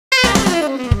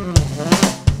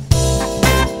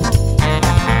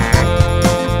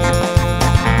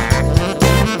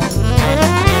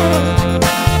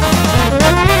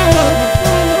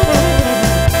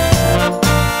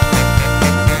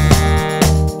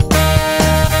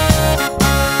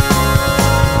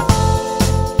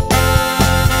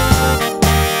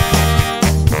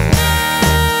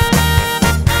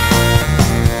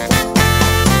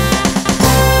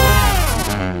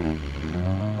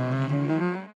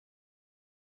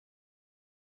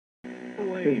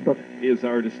his book. Is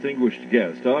our distinguished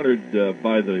guest, honored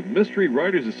by the Mystery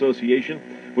Writers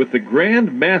Association with the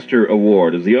Grand Master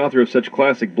Award as the author of such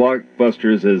classic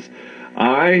blockbusters as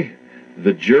I,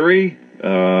 The Jury,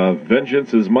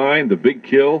 Vengeance is Mine, The Big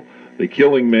Kill, The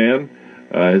Killing Man,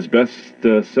 his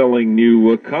best-selling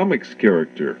new comics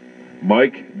character.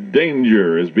 Mike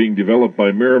Danger is being developed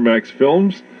by Miramax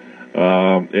Films,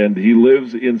 and he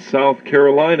lives in South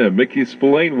Carolina. Mickey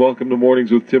Spillane, welcome to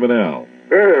Mornings with Tim and Al.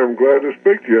 Hey, I'm glad to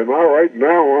speak to you. Now, right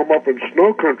now, I'm up in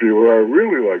snow country where I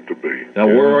really like to be. Now,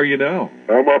 where are you now?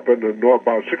 I'm up in the north,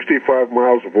 about 65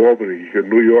 miles of Albany in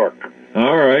New York.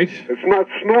 All right. It's not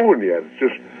snowing yet. It's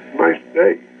just a nice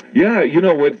day. Yeah, you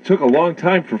know, it took a long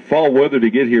time for fall weather to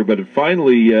get here, but it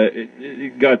finally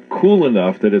it got cool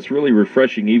enough that it's really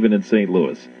refreshing even in St.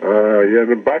 Louis. Yeah,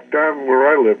 and back down where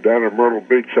I live, down in Myrtle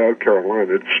Beach, South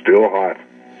Carolina, it's still hot.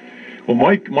 Well,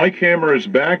 Mike Hammer is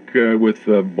back with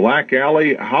Black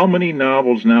Alley. How many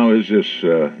novels now is this,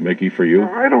 Mickey, for you?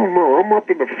 I don't know. I'm up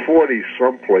in the 40s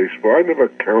someplace, but I never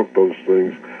count those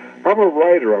things. I'm a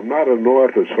writer. I'm not an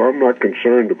author, so I'm not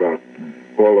concerned about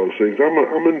all those things.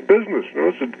 I'm in business. You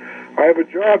know? I have a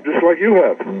job just like you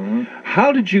have. Mm-hmm.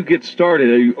 How did you get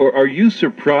started? Are you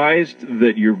surprised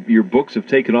that your books have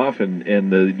taken off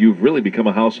and you've really become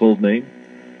a household name?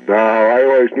 No, I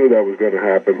always knew that was going to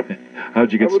happen.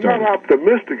 How'd you get started? I was not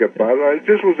optimistic about it. I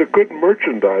just was a good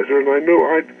merchandiser, and I knew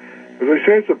as I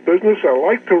say, it's a business. I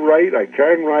like to write. I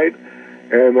can write,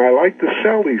 and I like to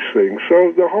sell these things.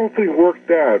 So the whole thing worked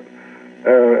out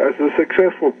as a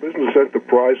successful business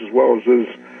enterprise, as well as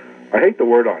I hate the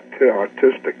word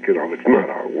artistic. You know, it's not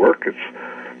our work.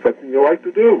 It's something you like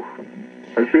to do.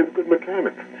 I feel a good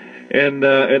mechanic. And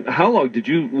how long did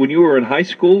you, when you were in high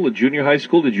school, junior high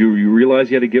school, did you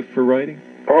realize you had a gift for writing?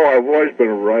 Oh, I've always been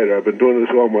a writer. I've been doing this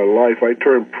all my life. I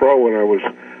turned pro when I was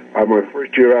on my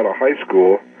first year out of high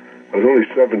school. I was only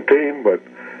 17, but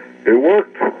it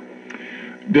worked.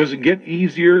 Does it get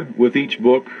easier with each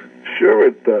book? Sure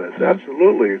it does,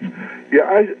 absolutely.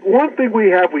 Yeah, one thing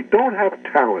we don't have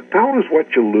talent. Talent is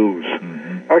what you lose.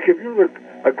 Mm-hmm. Like if you're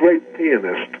a great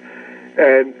pianist,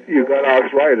 and you got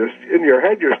arthritis, in your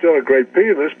head you're still a great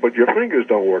pianist, but your fingers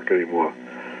don't work anymore.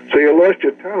 So you lost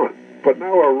your talent. But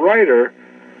now a writer,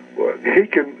 he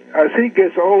can, as he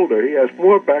gets older, he has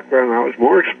more background knowledge,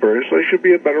 more experience, so he should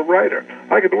be a better writer.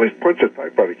 I could always punch a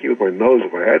typewriter key with my nose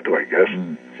if I had to, I guess,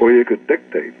 or you could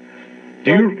dictate. As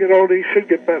you get older, you should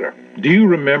get better. Do you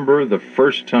remember the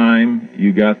first time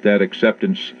you got that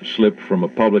acceptance slip from a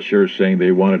publisher saying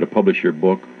they wanted to publish your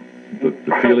book? The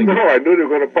feeling. No, I knew they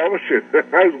were going to publish it.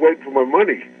 I was waiting for my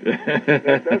money.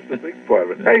 That's the big part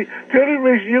of it. Hey, the only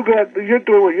reason you're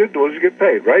doing what you're doing is you get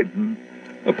paid, right?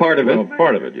 Mm-hmm. A part of it.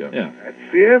 Part of it, yeah.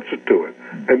 That's the answer to it.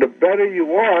 And the better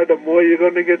you are, the more you're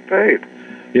going to get paid.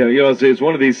 Yeah, you know, it's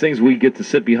one of these things we get to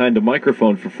sit behind a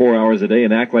microphone for 4 hours a day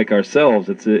and act like ourselves.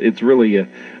 It's really, you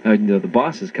know, the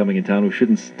boss is coming in town who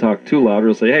shouldn't talk too loud.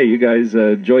 He'll say, hey, you guys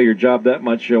enjoy your job that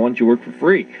much, why don't you work for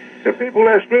free? If people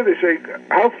ask me, they say,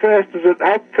 how fast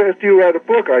do you write a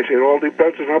book? I say, it all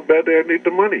depends on how bad they need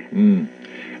the money.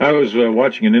 I was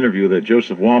watching an interview that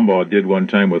Joseph Wambaugh did one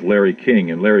time with Larry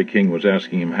King, and Larry King was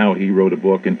asking him how he wrote a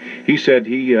book, and he said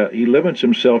he limits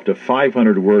himself to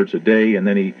 500 words a day, and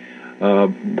then he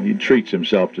treats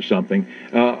himself to something.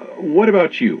 What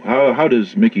about you? How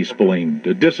does Mickey Spillane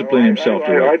discipline himself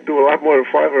to write? I do a lot more than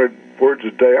 500 words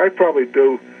a day.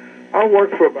 I'll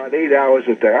work for about 8 hours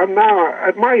a day. I'm now,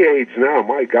 at my age now,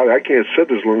 my God, I can't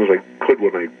sit as long as I could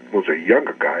when I was a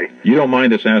younger guy. You don't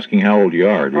mind us asking how old you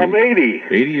are, do you? I'm 80.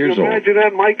 80 years old. Imagine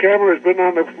that. My camera has been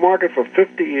on the market for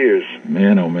 50 years.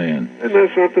 Man, oh man. Isn't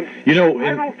that something? You know,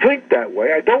 I don't think that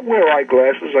way. I don't wear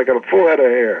eyeglasses. I got a full head of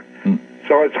hair.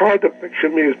 So it's hard to picture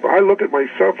me. I look at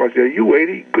myself, I say, are you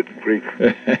 80? Good grief.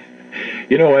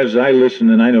 You know, as I listen,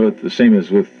 and I know it's the same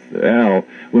as with Al,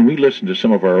 when we listen to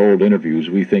some of our old interviews,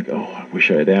 we think, oh, I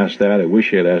wish I had asked that, I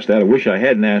wish I had asked that, I wish I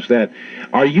hadn't asked that.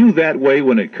 Are you that way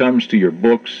when it comes to your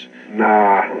books?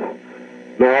 Nah.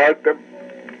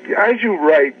 As you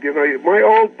write, you know, my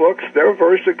old books, they're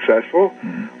very successful.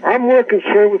 I'm more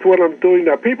concerned with what I'm doing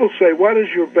now. People say, what is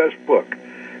your best book?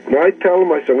 And I tell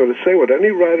them, I say, I'm going to say what any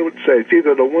writer would say. It's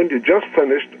either the one you just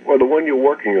finished or the one you're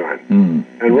working on.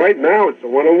 And right now, it's the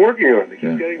one I'm working on. It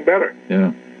keeps getting better.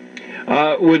 Yeah.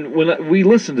 When we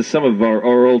listen to some of our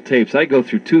old tapes, I go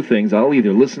through two things. I'll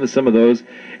either listen to some of those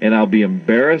and I'll be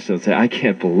embarrassed and say, I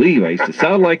can't believe I used to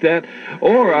sound like that,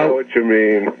 or I know what you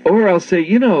mean. Or I'll say,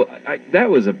 you know, that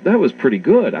was pretty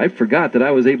good. I forgot that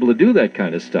I was able to do that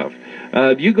kind of stuff.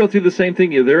 Do you go through the same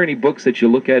thing? Are there any books that you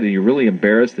look at and you're really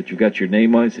embarrassed that you got your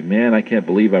name on? You say, man, I can't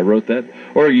believe I wrote that.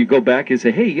 Or you go back and say,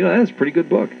 hey, you know, that's a pretty good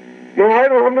book. No, I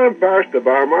don't. I'm not embarrassed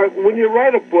about them. When you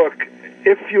write a book,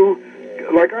 if you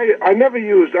like, I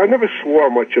never swore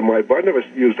much in my book.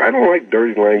 I don't like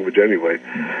dirty language anyway.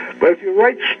 But if you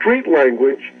write street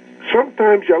language,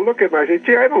 sometimes I look at it and I say,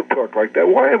 gee, I don't talk like that.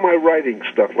 Why am I writing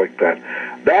stuff like that?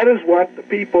 That is what the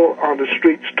people on the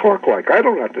streets talk like. I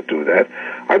don't have to do that.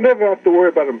 I never have to worry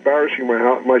about embarrassing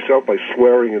myself by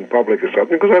swearing in public or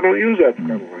something, because I don't use that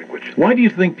kind of language. Why do you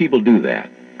think people do that?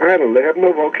 I don't know. They have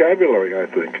no vocabulary, I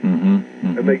think.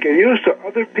 And they get used to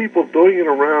other people doing it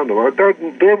around them.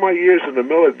 During my years in the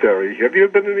military, have you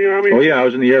been in the Army? Oh, yeah, I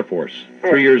was in the Air Force.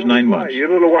 3 years, 9 months. You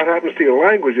don't know what happens to your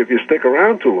language if you stick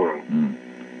around too long.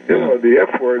 You know, the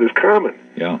F word is common.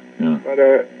 Yeah. But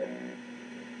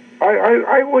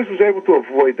I always was able to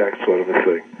avoid that sort of a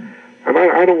thing. And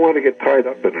I don't want to get tied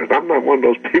up in it. I'm not one of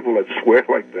those people that swear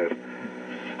like that.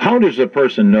 How does a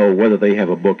person know whether they have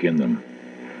a book in them?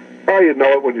 Oh, you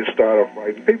know it when you start off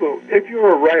writing. People, if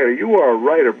you're a writer, you are a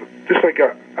writer. But just like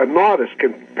an artist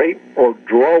can paint or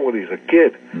draw when he's a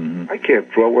kid. I can't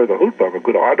draw worth a hoot, but I'm a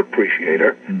good art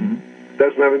appreciator.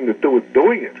 Doesn't have anything to do with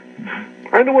doing it.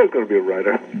 I knew I was going to be a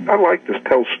writer. I like to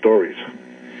tell stories.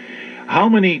 How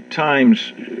many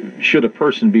times should a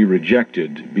person be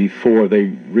rejected before they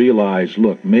realize,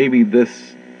 look, maybe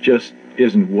this just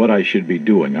isn't what I should be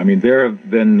doing? I mean, there have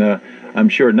been, I'm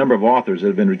sure, a number of authors that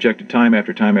have been rejected time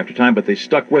after time after time, but they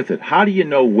stuck with it. How do you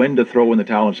know when to throw in the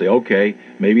towel and say, okay,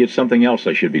 maybe it's something else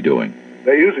I should be doing?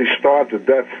 They usually starve to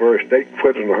death first. They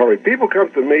quit in a hurry. People come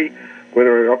to me when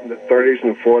they're up in the 30s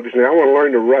and 40s and say, I want to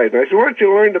learn to write. And I say, why don't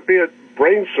you learn to be a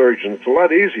brain surgeon? It's a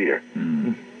lot easier.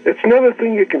 It's another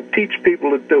thing you can teach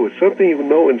people to do. It's something you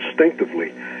know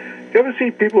instinctively. You ever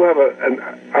see people have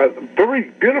a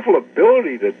very beautiful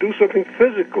ability to do something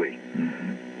physically?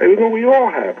 You know, we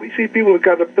all have. We see people who've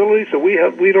got abilities that we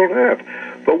don't have.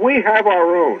 But we have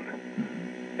our own.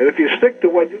 And if you stick to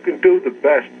what you can do the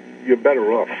best, you're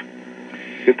better off.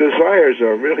 Your desires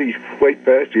are really way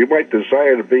past you. You might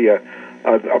desire to be a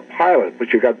pilot,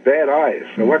 but you got bad eyes.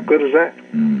 So what good is that?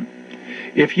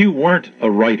 If you weren't a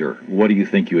writer, what do you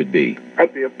think you would be?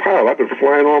 I'd be a pilot. I've been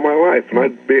flying all my life, and I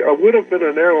would have been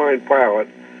an airline pilot.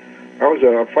 I was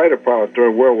a fighter pilot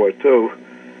during World War II,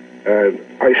 and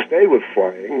I stayed with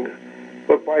flying.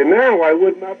 But by now, I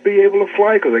would not be able to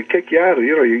fly because they kick you out of.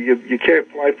 You know, you can't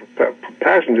fly for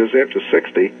passengers after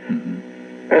 60,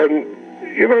 and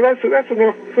you know that's an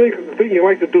awful thing. Because the thing you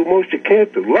like to do most, you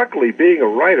can't do. Luckily, being a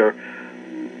writer,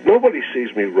 nobody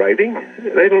sees me writing.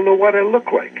 They don't know what I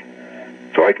look like.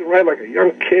 So I can write like a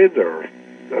young kid or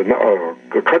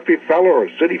a country fella or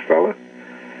a city fella.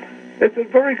 It's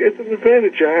an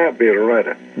advantage I have being a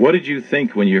writer. What did you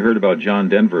think when you heard about John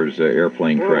Denver's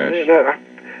airplane crash? Man,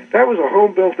 that was a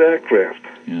home-built aircraft.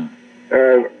 Yeah.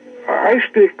 And I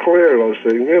stay clear of those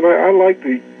things. Man, I like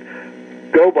to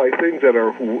go by things that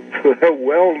are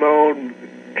well-known,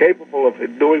 capable of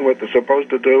doing what they're supposed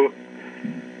to do.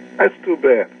 That's too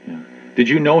bad. Yeah. Did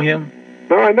you know him?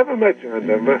 No, I never met John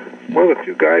Denver. One of the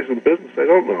few guys in business I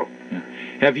don't know. Yeah.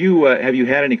 Have you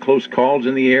had any close calls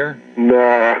in the air?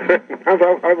 No, I've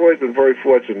always been very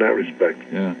fortunate in that respect.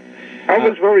 Yeah. I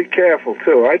was very careful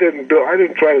too. I didn't try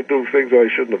to do things that I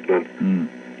shouldn't have done.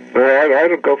 I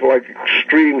don't go for like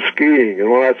extreme skiing and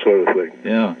all that sort of thing.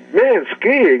 Yeah. Man,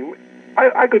 skiing,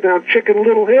 I go down Chicken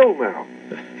Little Hill now.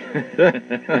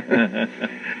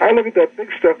 I look at that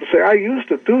big stuff and say, I used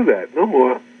to do that. No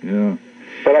more. Yeah.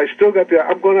 But I still got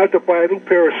I'm going to have to buy a new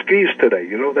pair of skis today.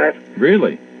 You know that?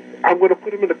 Really? I'm going to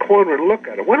put them in the corner and look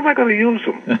at them. When am I going to use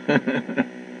them?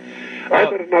 I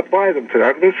better not buy them today.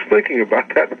 I'm just thinking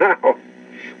about that now.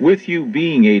 With you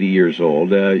being 80 years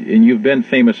old, and you've been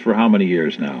famous for how many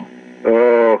years now?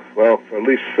 Oh, well, for at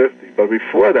least 50. But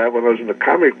before that, when I was in the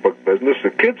comic book business, the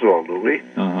kids all knew me.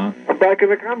 I'm back in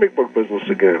the comic book business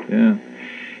again. Yeah.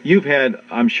 You've had,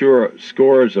 I'm sure,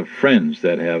 scores of friends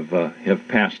that have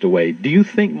passed away. Do you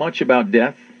think much about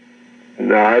death?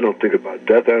 No, I don't think about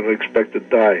death. I don't expect to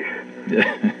die.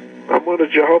 I'm one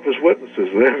of Jehovah's Witnesses,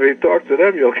 and if you talk to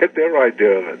them, you'll get their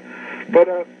idea of it.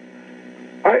 But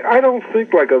I don't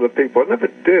think like other people. I never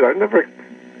did. I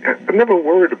never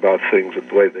worried about things the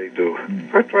way they do.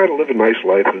 I try to live a nice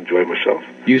life and enjoy myself.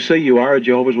 You say you are a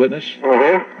Jehovah's Witness?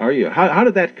 Are you? How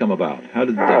did that come about? How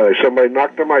did that? Somebody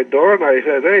knocked on my door, and I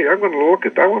said, hey, I'm going to look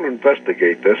at that. I want to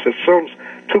investigate this. It sounds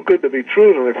too good to be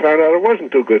true, and I found out it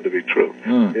wasn't too good to be true.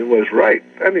 It was right.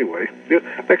 Anyway,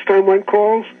 next time one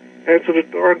calls, answer the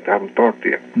door and have them talk to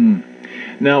you.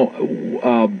 Now,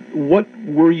 what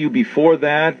were you before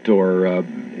that, or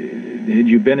had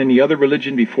you been in any other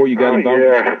religion before you got involved?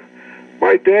 Yeah.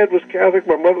 My dad was Catholic,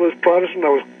 my mother was Protestant. I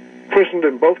was christened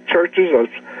in both churches.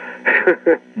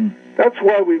 That's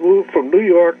why we moved from New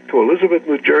York to Elizabeth,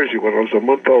 New Jersey when I was a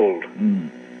month old.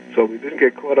 So we didn't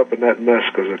get caught up in that mess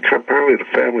because apparently the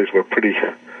families were pretty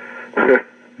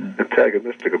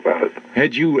antagonistic about it.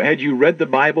 Had you read the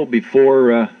Bible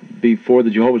before the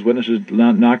Jehovah's Witnesses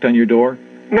knocked on your door?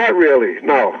 Not really.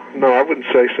 No, I wouldn't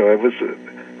say so.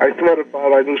 I thought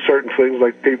about. I knew certain things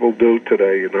like people do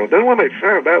today. You know. Then when I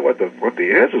found out what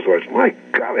the answers was, my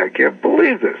God, I can't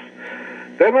believe this.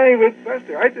 Then I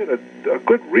invested. I did a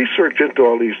good research into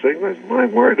all these things. My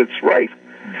word, it's right.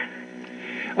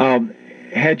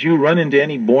 Had you run into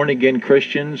any born-again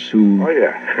Christians who... Oh,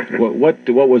 yeah.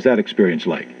 what was that experience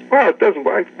like? Well, it doesn't...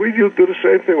 We do the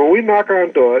same thing. When we knock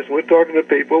on doors, we're talking to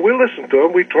people, we listen to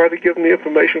them, we try to give them the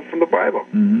information from the Bible.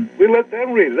 We let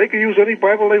them read it. They can use any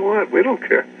Bible they want. We don't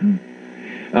care.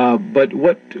 But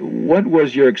what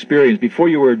was your experience, before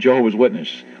you were a Jehovah's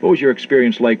Witness, what was your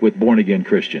experience like with born-again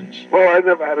Christians? Well, I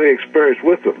never had any experience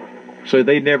with them. So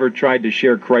they never tried to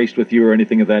share Christ with you or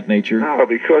anything of that nature? No,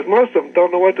 because most of them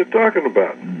don't know what they're talking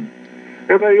about. And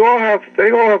they all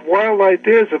have wild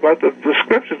ideas about the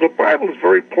scriptures. The Bible is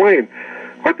very plain.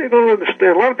 What they don't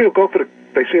understand, a lot of people go for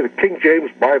they say the King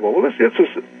James Bible. Well, this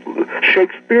is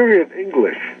Shakespearean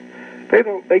English.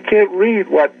 They can't read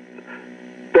what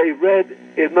they read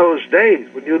in those days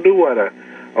when you knew what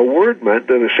a word meant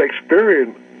and a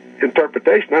Shakespearean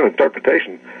interpretation, not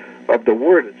interpretation of the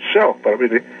word itself, but I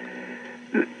mean,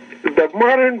 the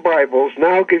modern Bibles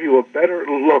now give you a better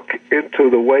look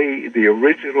into the way the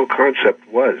original concept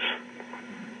was.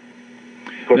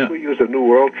 Because we use a New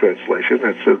World Translation.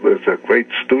 It's a great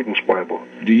student's Bible.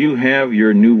 Do you have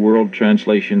your New World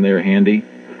Translation there handy?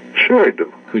 Sure I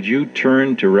do. Could you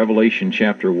turn to Revelation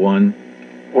chapter 1?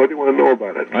 What do you want to know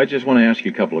about it? I just want to ask you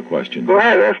a couple of questions. Go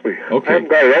ahead, ask me. Okay. I haven't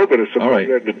got it open. All right.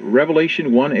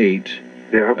 Revelation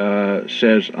 1:8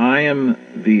 says, I am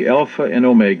the Alpha and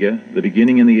Omega, the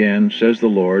beginning and the end, says the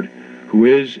Lord, who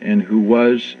is and who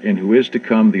was and who is to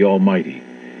come, the Almighty.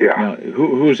 Yeah. Now,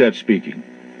 who is that speaking?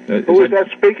 Who is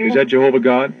that speaking? Is that Jehovah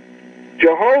God?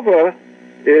 Jehovah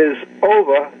is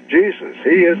over Jesus.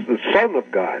 He is the Son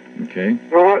of God. Okay.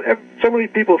 So many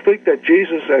people think that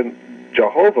Jesus and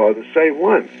Jehovah are the same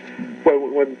one.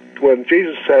 When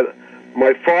Jesus said,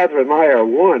 my Father and I are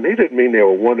one, he didn't mean they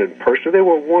were one in person. They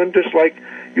were one just like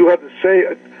you have the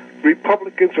same,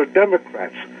 Republicans or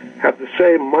Democrats have the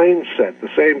same mindset, the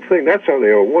same thing. That's how they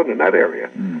are one in that area.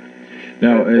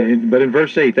 Now, but in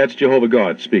verse 8, that's Jehovah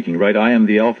God speaking, right? I am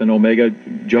the Alpha and Omega.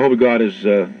 Jehovah God is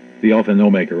the Alpha and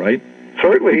Omega, right?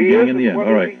 Certainly, he is. In the end.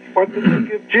 All right. What did he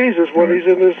give Jesus when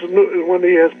when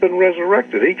he has been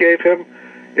resurrected? He gave him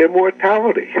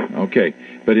immortality. Okay,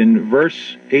 but in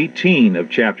verse 18 of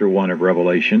chapter 1 of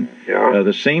Revelation,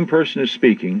 the same person is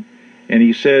speaking, and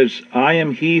he says, I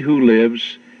am he who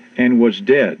lives and was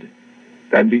dead,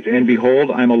 and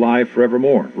behold, I'm alive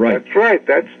forevermore. Right. That's right.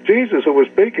 That's Jesus who was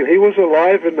speaking. He was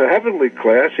alive in the heavenly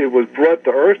class. He was brought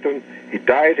to earth, and he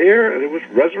died here, and he was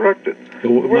resurrected. The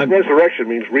word resurrection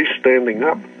means re-standing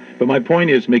up. But my point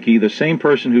is, Mickey, the same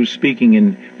person who's speaking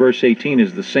in verse 18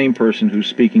 is the same person who's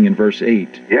speaking in verse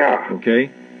 8. Yeah. Okay?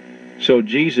 So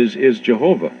Jesus is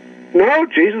Jehovah. No,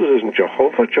 Jesus isn't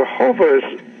Jehovah. Jehovah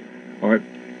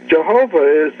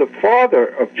is the Father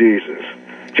of Jesus.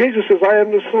 Jesus says, I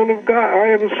am the Son of God. I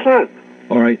am the Son.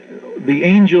 All right. The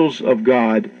angels of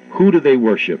God, who do they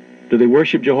worship? Do they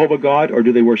worship Jehovah God, or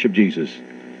do they worship Jesus?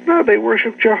 No, they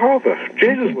worship Jehovah.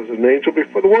 Jesus was an angel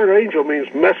before. The word angel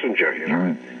means messenger. You know? All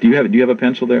right. Do you have a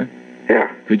pencil there?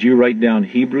 Yeah. Could you write down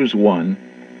Hebrews 1?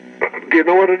 Do you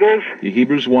know what it is?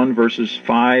 Hebrews 1 verses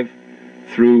 5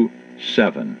 through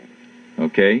 7.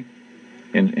 Okay?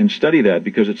 And study that,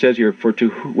 because it says here, for to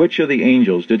which of the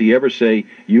angels did he ever say,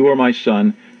 you are my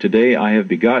son, today I have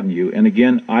begotten you, and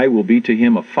again I will be to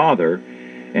him a father,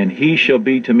 and he shall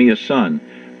be to me a son.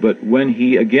 But when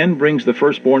he again brings the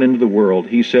firstborn into the world,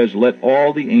 he says, let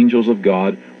all the angels of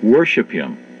God worship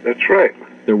him. That's right.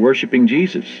 They're worshiping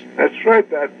Jesus. That's right.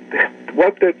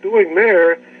 What they're doing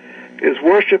there is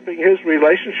worshiping his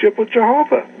relationship with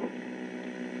Jehovah.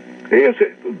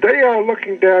 They are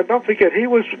looking down. Don't forget, he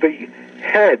was the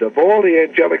head of all the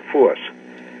angelic force.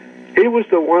 He was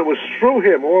the one, was through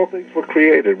him all things were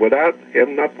created. Without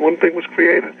him, not one thing was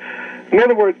created. In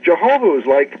other words, Jehovah is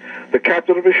like the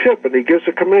captain of a ship, and he gives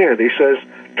a command. He says,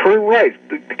 turn right.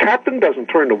 The captain doesn't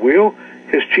turn the wheel.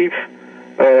 His chief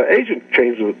agent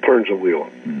turns the wheel.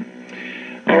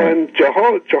 And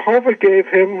Jehovah gave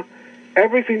him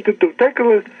everything to do. Take a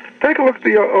look at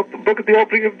the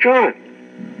opening of John.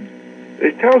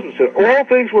 It tells us that all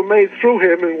things were made through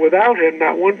him, and without him,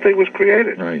 not one thing was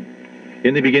created. Right.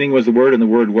 In the beginning was the Word, and the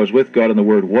Word was with God, and the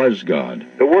Word was God.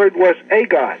 The Word was a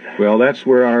God. Well, that's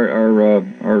where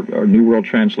our New World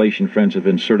Translation friends have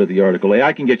inserted the article.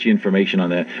 I can get you information on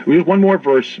that. One more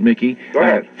verse, Mickey. Go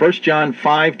ahead. 1 John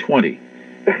 5:20.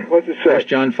 What's it say? 1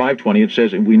 John 5:20. It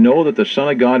says, "And we know that the Son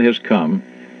of God has come,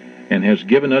 and has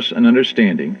given us an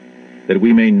understanding, that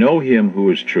we may know Him who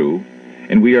is true,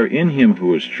 and we are in Him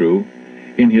who is true,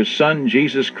 in His Son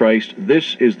Jesus Christ.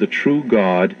 This is the true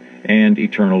God and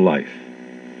eternal life."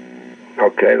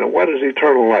 Okay, now what is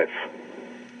eternal life?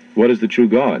 What is the true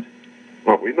God?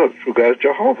 Well, we know the true God is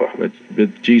Jehovah.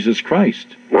 But Jesus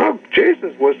Christ. No,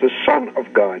 Jesus was the Son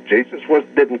of God. Jesus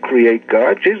didn't create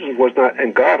God. Jesus was not,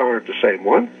 and God aren't the same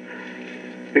one.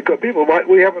 Because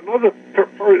we have another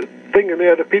thing in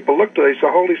there that people look to. They say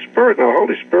Holy Spirit. Now,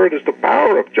 Holy Spirit is the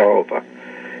power of Jehovah.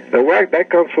 Now, that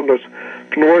comes from the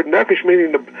word nefesh,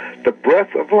 meaning the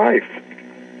breath of life.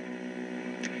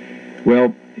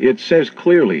 Well, it says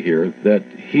clearly here that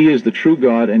He is the true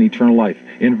God and eternal life.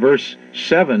 In verse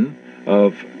 7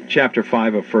 of chapter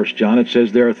 5 of 1 John, it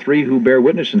says, "There are three who bear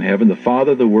witness in heaven, the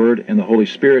Father, the Word, and the Holy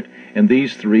Spirit, and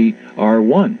these three are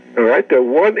one." All right, they're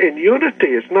one in unity.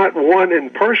 It's not one in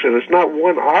person. It's not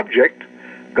one object.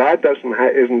 God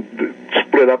isn't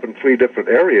split up in three different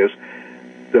areas.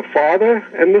 The Father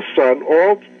and the Son,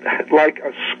 all like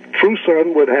a true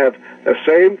son, would have the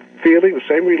same feeling, the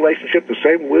same relationship, the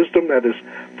same wisdom that his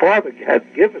Father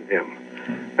had given him.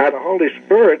 Now, the Holy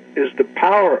Spirit is the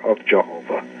power of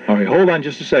Jehovah. All right, hold on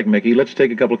just a second, Mickey. Let's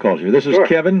take a couple of calls here. This is Sure.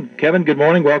 Kevin. Kevin, good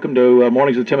morning. Welcome to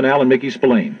Mornings with Tim and Al and Mickey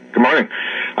Spillane. Good morning.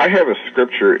 I have a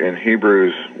scripture in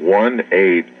Hebrews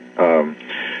 1:8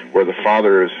 where the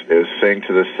Father is saying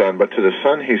to the Son, but to the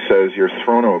Son He says, "Your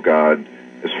throne, O God,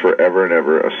 is forever and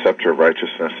ever. A scepter of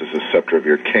righteousness is the scepter of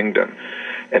your kingdom."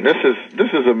 And this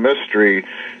is a mystery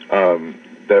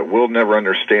that we'll never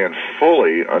understand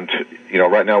fully until,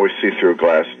 right now we see through a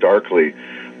glass darkly,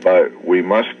 but we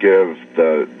must give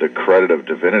the credit of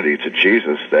divinity to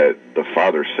Jesus that the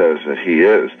Father says that He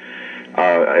is.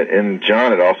 In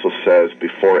John, it also says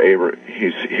before Abraham,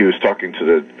 he was talking to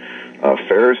the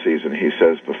Pharisees, and he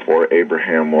says, "Before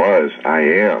Abraham was, I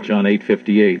am." John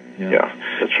 8:58. Yeah,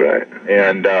 That's right.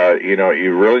 and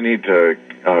you really need to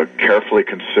carefully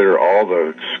consider all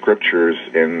the scriptures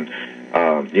in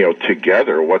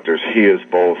together. He is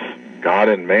both God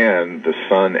and man, the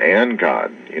Son and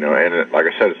God. And like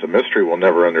I said, it's a mystery we'll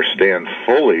never understand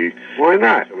fully. Why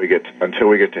not? Until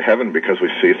we get to heaven, because we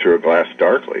see through a glass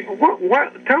darkly.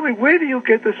 What? Tell me, where do you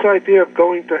get this idea of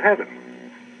going to heaven?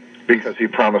 Because He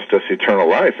promised us eternal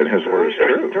life, and His word is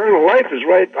true. Eternal life is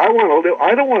right. I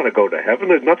don't want to go to heaven.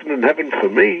 There's nothing in heaven for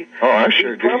me. Oh, I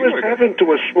sure do. He promised heaven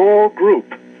to a small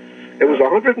group. It was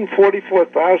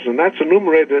 144,000. That's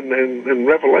enumerated in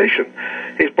Revelation.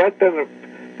 But then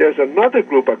there's another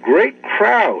group, a great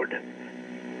crowd,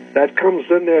 that comes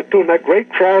in there too. And that great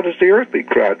crowd is the earthly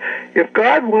crowd. If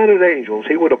God wanted angels,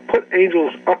 He would have put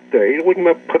angels up there. He wouldn't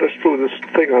have put us through this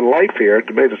thing on life here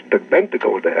to make us then to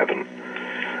go into heaven.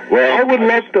 Well, I would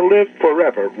love to live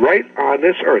forever right on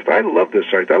this earth. I love this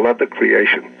earth. I love the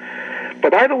creation.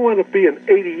 But I don't want to be an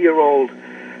 80-year-old,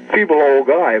 feeble old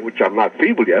guy, which I'm not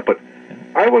feeble yet, but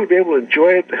I want to be able to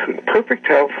enjoy it in perfect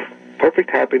health, perfect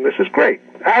happiness. Is great.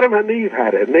 Adam and Eve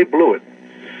had it, and they blew it.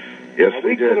 Yes,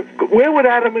 they did. Where would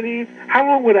Adam and Eve, how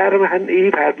long would Adam and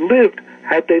Eve have lived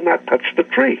had they not touched the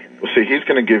tree? Well, see, He's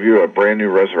going to give you a brand new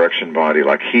resurrection body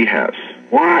like He has.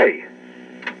 Why?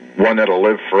 One that'll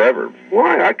live forever.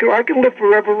 Why? I can live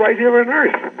forever right here on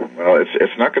earth. Well,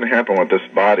 it's not going to happen with this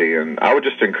body, and I would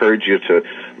just encourage you to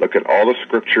look at all the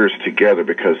scriptures together,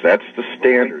 because that's the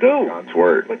standard of God's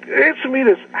word. But answer me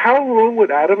this: how long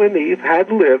would Adam and Eve had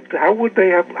lived? How long would they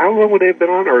have been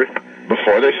on earth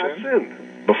before they sinned?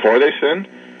 Before they sinned?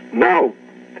 No.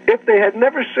 If they had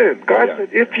never sinned, God said,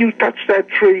 "If you touch that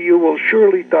tree, you will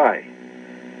surely die."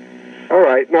 All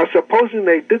right. Now, supposing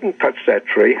they didn't touch that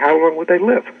tree, how long would they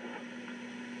live?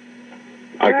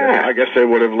 I guess they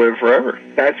would have lived forever.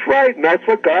 That's right, and that's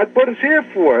what God put us here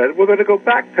for. And we're going to go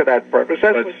back to that purpose.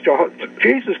 That's what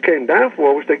Jesus came down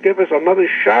for, was to give us another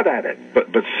shot at it.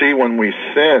 But see, when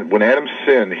Adam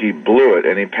sinned, he blew it,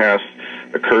 and he passed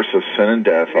the curse of sin and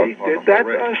death on He did that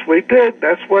to us. We did.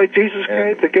 That's why Jesus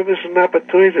came, to give us an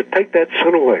opportunity to take that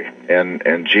sin away.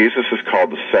 And Jesus is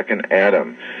called the second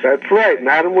Adam. That's right. And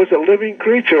Adam was a living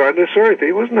creature on this earth.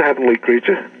 He wasn't a heavenly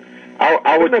creature.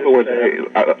 I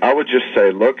would just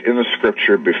say, look in the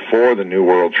Scripture before the New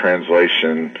World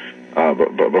Translation,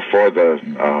 but before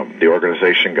the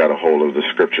organization got a hold of the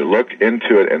Scripture. Look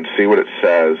into it and see what it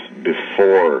says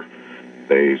before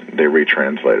they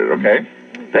retranslate it. Okay.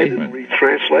 They didn't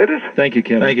retranslate it. Thank you,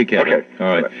 Kevin. Thank you, Kevin. Okay.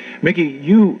 All right. Mickey,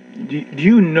 do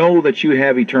you know that you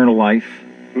have eternal life?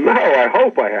 No, I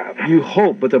hope I have. You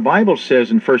hope, but the Bible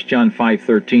says in 1 John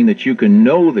 5:13 that you can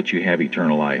know that you have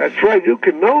eternal life. That's right. You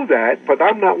can know that, but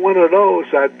I'm not one of those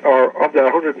that are of the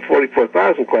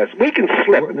 144,000 class. We can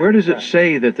slip. Where does it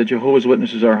say that the Jehovah's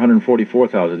Witnesses are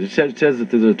 144,000? It says that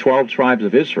there's the 12 tribes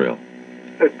of Israel.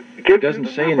 It doesn't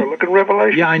say anything. Look in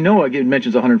Revelation. Yeah, I know it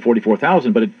mentions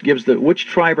 144,000, but it gives which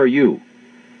tribe are you?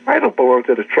 I don't belong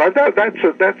to the tribe. That's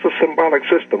a symbolic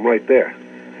system right there.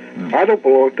 I don't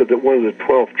belong to one of the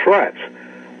 12 tribes.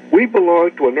 We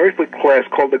belong to an earthly class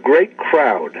called the Great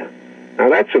Crowd. Now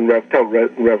that's in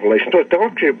Revelation. So it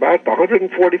talks to you about the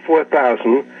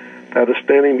 144,000 that are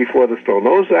standing before the throne.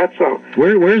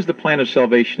 Where's the plan of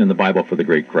salvation in the Bible for the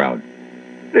Great Crowd?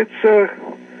 I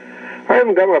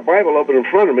haven't got my Bible open in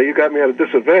front of me. You got me at a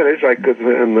disadvantage.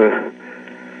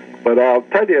 But I'll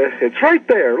tell you, it's right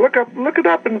there. Look it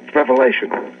up in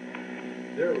Revelation.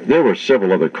 There were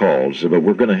several other calls, but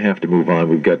we're going to have to move on.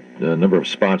 We've got a number of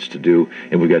spots to do,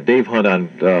 and we've got Dave Hunt on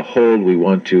hold. We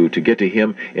want to get to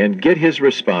him and get his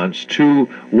response to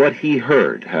what he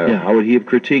heard. How would he have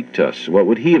critiqued us? What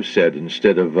would he have said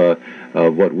instead of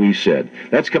what we said?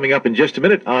 That's coming up in just a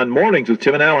minute on Mornings with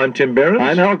Tim and Al. I'm Tim Barron.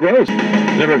 I'm Al Gross.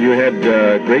 A number of you had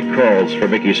great calls for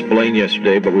Mickey Spillane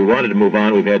yesterday, but we wanted to move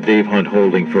on. We've had Dave Hunt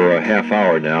holding for a half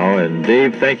hour now. And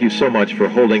Dave, thank you so much for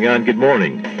holding on. Good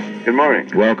morning. Good morning.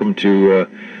 Welcome to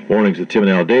Mornings with Tim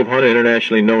and Al. Dave Hunt,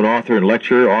 internationally known author and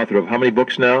lecturer, author of how many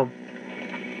books now?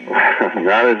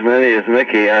 Not as many as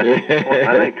Mickey. I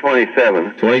think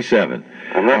 27. 27.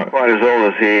 I'm not quite as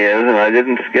old as he is, and I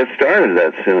didn't get started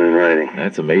that soon in writing.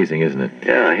 That's amazing, isn't it?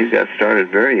 Yeah, he got started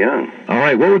very young. All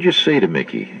right, what would you say to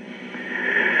Mickey?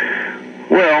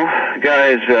 Well,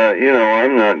 guys,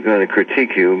 I'm not going to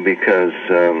critique you because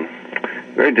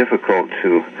very difficult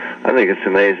to... I think it's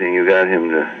amazing you got him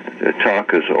to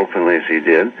talk as openly as he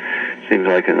did. Seems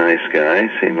like a nice guy.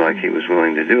 Seemed like he was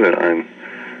willing to do it. I'm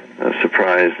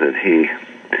surprised that he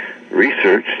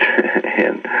researched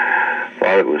and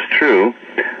thought it was true.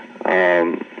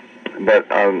 And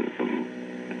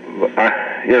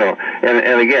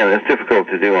again, it's difficult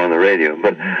to do on the radio.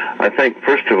 But I think,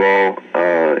 first of all,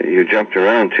 you jumped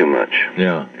around too much.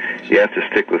 Yeah. You have to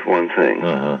stick with one thing.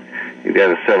 Uh-huh. You got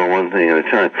to settle one thing at a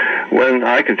time. When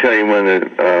I can tell you when the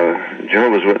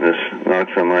Jehovah's Witness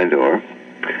knocks on my door,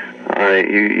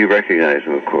 you recognize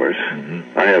them, of course.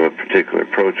 Mm-hmm. I have a particular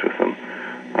approach with them.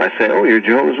 I say, "Oh, you're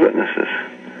Jehovah's Witnesses."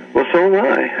 Well, so am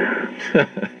I.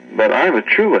 But I'm a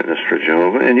true witness for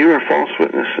Jehovah, and you are false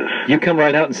witnesses. You come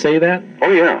right out and say that? Oh,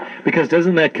 yeah. Because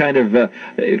doesn't that kind of... I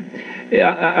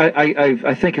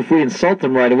think if we insult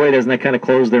them right away, doesn't that kind of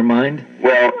close their mind?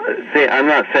 Well, see, I'm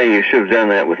not saying you should have done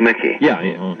that with Mickey. Yeah.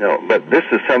 No, but this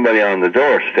is somebody on the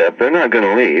doorstep. They're not going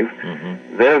to leave.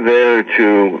 Mm-hmm. They're there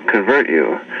to convert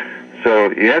you.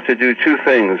 So you have to do two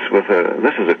things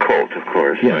this is a cult, of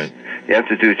course. Yes. Right? You have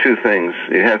to do two things.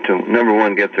 You have to, number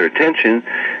one, get their attention,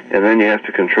 and then you have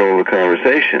to control the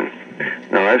conversation.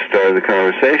 Now, I've started the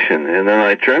conversation, and then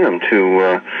I turn them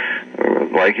to,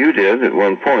 like you did at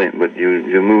one point, but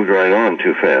you moved right on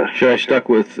too fast. Should I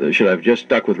have just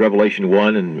stuck with Revelation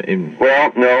 1 and...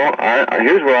 Well, no,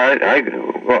 here's what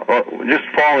just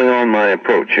following on my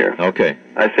approach here. Okay.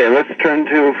 I say, let's turn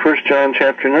to 1 John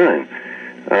chapter 9.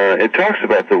 It talks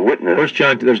about the witness. 1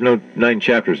 John, there's no 9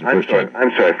 chapters in 1 John.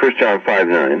 I'm sorry, 1 John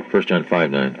 5:9. 1 John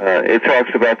 5:9. It talks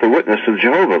about the witness of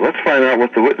Jehovah. Let's find out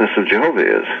what the witness of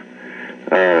Jehovah is.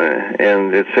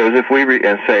 And it says, if we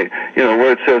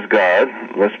where it says God,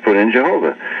 let's put in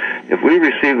Jehovah. If we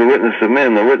receive the witness of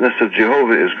men, the witness of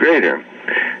Jehovah is greater.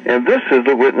 And this is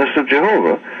the witness of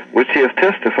Jehovah, which he hath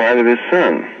testified of his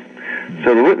Son.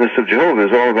 So the witness of Jehovah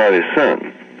is all about his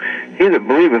Son. He that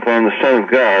believeth on the Son of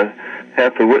God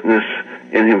hath the witness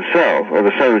in himself, or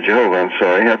the Son of Jehovah,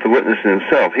 hath the witness in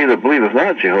himself. He that believeth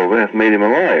not Jehovah hath made him a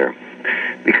liar,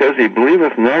 because he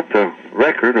believeth not the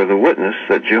record or the witness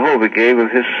that Jehovah gave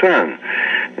of his Son.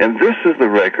 And this is the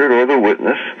record or the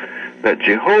witness that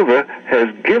Jehovah has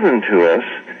given to us,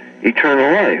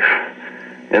 eternal life.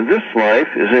 And this life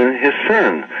is in his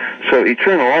Son. So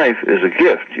eternal life is a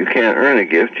gift. You can't earn a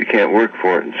gift. You can't work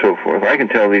for it and so forth. I can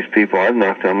tell these people I've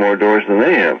knocked on more doors than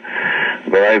they have.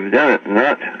 But I've done it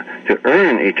not to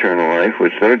earn eternal life,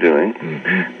 which they're doing,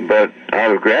 but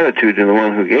out of gratitude to the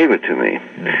one who gave it to me.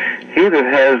 He that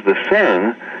has the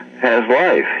Son has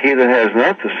life. He that has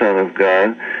not the Son of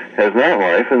God has not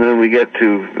life. And then we get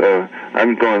to,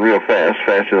 I'm going real fast,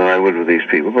 faster than I would with these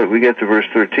people, but we get to verse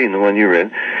 13, the one you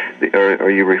read, or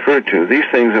you referred to. These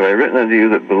things have I written unto you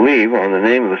that believe on the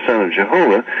name of the Son of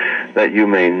Jehovah, that you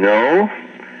may know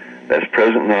that's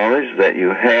present knowledge, that you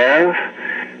have,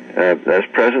 that's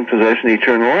present possession,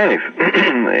 eternal life.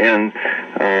 And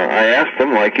I asked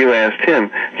him, like you asked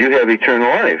him, do you have eternal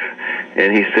life?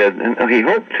 And he said, he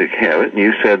hoped to have it. And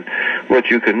you said, well,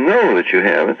 you can know that you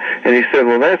have it. And he said,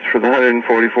 well, that's for the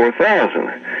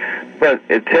 144,000. But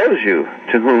it tells you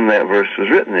to whom that verse was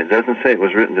written. It doesn't say it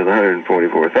was written to the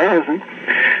 144,000.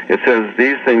 It says,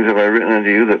 these things have I written unto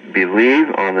you that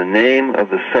believe on the name of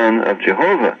the Son of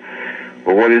Jehovah.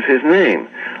 Well, what is his name?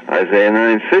 Isaiah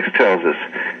 9:6 tells us,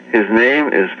 his name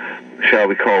is, shall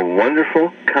be called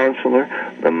Wonderful Counselor,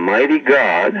 the Mighty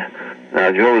God.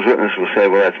 Now, Jehovah's Witnesses will say,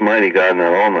 well, that's Mighty God,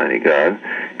 not Almighty God.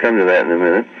 Come to that in a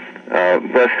minute.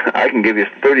 But I can give you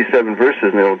 37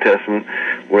 verses in the Old Testament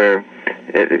where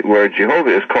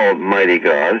Jehovah is called Mighty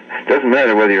God. It doesn't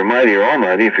matter whether you're mighty or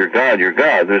almighty. If you're God, you're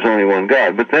God. There's only one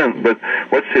God. But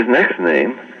what's his next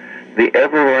name? The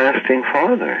Everlasting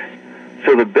Father.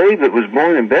 So the babe that was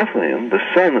born in Bethlehem, the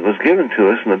son that was given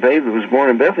to us, and the babe that was born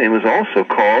in Bethlehem is also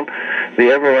called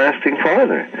the Everlasting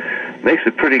Father. Makes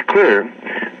it pretty clear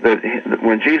that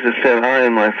when Jesus said, I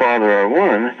and my Father are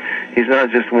one, he's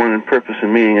not just one in purpose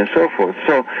and meaning and so forth.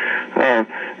 So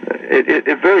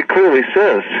it very clearly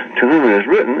says, to whom it is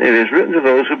written to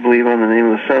those who believe on the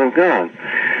name of the Son of God.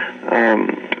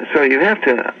 So you have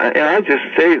to, and I just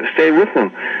stay with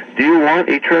them. Do you want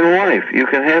eternal life? You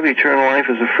can have eternal life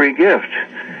as a free gift.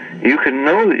 You can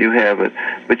know that you have it,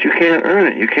 but you can't earn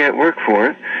it. You can't work for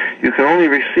it. You can only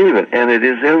receive it, and it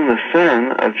is in the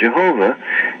Son of Jehovah.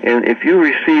 And if you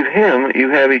receive him,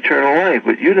 you have eternal life.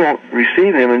 But you don't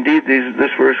receive him. Indeed,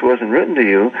 this verse wasn't written to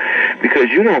you because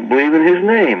you don't believe in his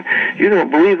name. You don't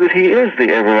believe that he is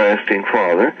the everlasting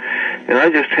Father. And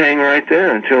I just hang right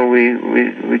there until we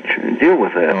deal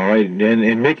with that. All right.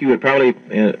 And Mickey would probably,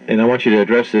 and I want you to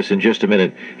address this in just a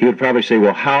minute, he would probably say,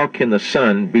 well, how can the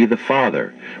Son be the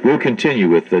Father? We'll continue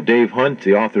with Dave Hunt,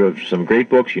 the author of some great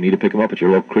books. You need to pick them up at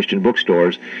your local Christian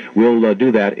bookstores. We'll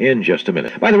do that in just a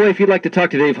minute. By the way, if you'd like to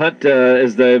talk to Dave Hunt,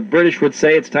 as the British would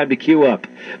say, it's time to queue up,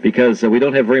 because we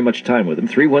don't have very much time with him.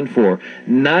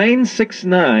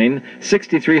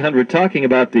 314-969-6300, talking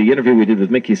about the interview we did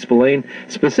with Mickey Spillane,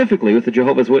 specifically with the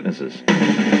Jehovah's Witnesses.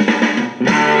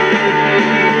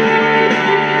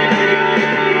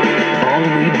 All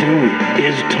we do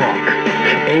is talk.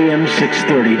 AM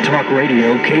 630 Talk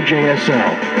Radio,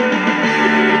 KJSL.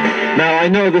 Now, I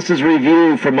know this is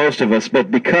review for most of us,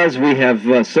 but because we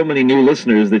have so many new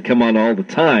listeners that come on all the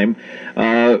time,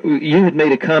 you had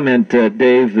made a comment,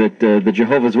 Dave, that the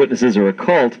Jehovah's Witnesses are a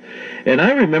cult, and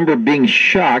I remember being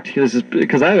shocked,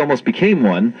 because I almost became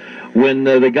one, when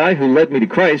the guy who led me to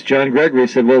Christ, John Gregory,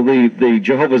 said, well, the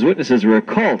Jehovah's Witnesses are a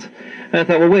cult. And I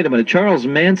thought, well, wait a minute, Charles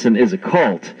Manson is a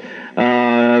cult.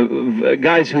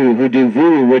 Guys who do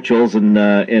voodoo rituals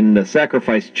and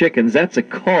sacrifice chickens, that's a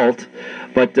cult.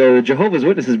 But the Jehovah's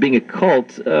Witnesses being a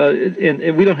cult,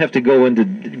 and we don't have to go into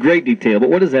great detail, but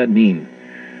what does that mean?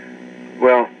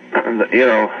 Well,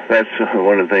 that's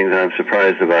one of the things I'm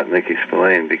surprised about Mickey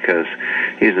Spillane, because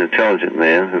he's an intelligent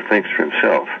man who thinks for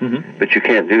himself. Mm-hmm. But you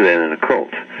can't do that in a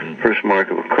cult. First mark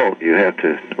of a cult, you have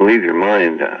to leave your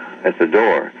mind at the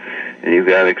door, and you've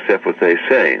got to accept what they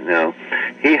say. Now,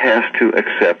 he has to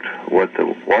accept what the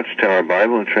Watchtower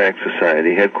Bible and Tract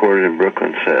Society, headquartered in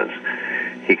Brooklyn, says.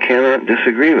 He cannot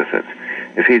disagree with it.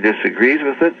 If he disagrees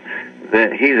with it,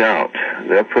 then he's out.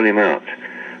 They'll put him out.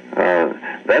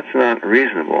 That's not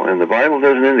reasonable, and the Bible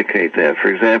doesn't indicate that. For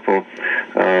example,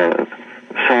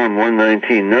 Psalm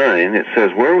 119:9, it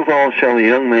says, wherewithal shall a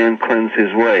young man cleanse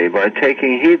his way? By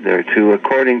taking heed thereto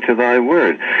according to thy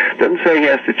word. It doesn't say he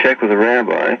has to check with a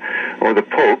rabbi or the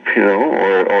pope,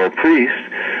 or a priest,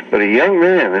 but a young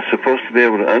man is supposed to be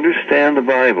able to understand the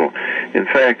Bible. In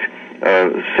fact,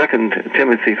 2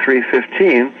 Timothy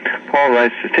 3:15, Paul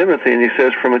writes to Timothy, and he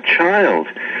says, from a child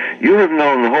you have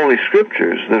known the Holy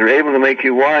Scriptures that are able to make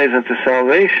you wise unto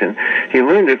salvation. He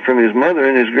learned it from his mother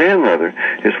and his grandmother.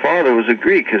 His father was a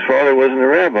Greek. His father wasn't a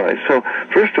rabbi. So,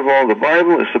 first of all, the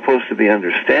Bible is supposed to be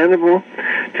understandable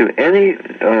to any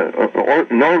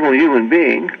normal human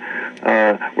being.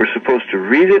 We're supposed to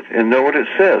read it and know what it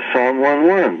says. Psalm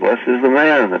 1:1, blessed is the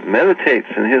man that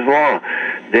meditates in his law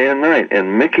day and night.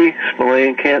 And Mickey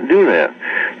Spillane can't do that.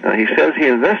 He says he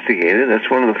investigated. That's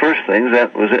one of the first things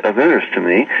that was of interest to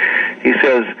me. He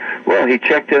says, well, he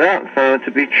checked it out and found it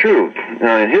to be true.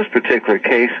 Now, in his particular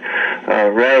case,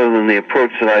 rather than the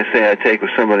approach that I say I take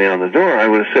with somebody on the door, I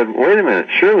would have said, wait a minute,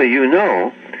 surely you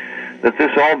know that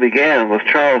this all began with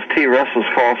Charles T. Russell's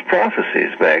false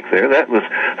prophecies back there. That was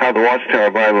how the Watchtower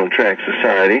Bible and Tract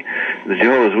Society, the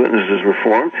Jehovah's Witnesses, were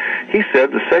formed. He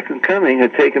said the second coming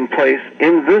had taken place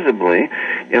invisibly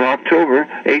in October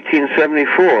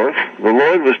 1874. The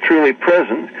Lord was truly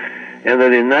present, and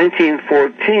that in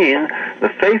 1914, the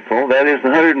faithful, that is the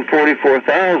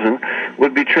 144,000,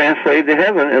 would be translated to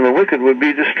heaven and the wicked would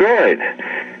be destroyed.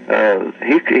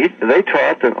 They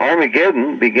taught that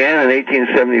Armageddon began in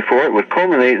 1874. It would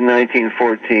culminate in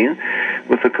 1914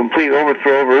 with the complete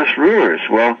overthrow of Earth's rulers.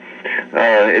 Well,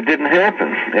 it didn't happen,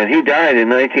 and he died in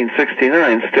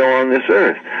 1969, still on this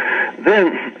earth.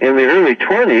 Then, in the early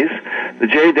 20s, the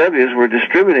JWs were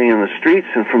distributing in the streets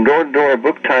and from door to door a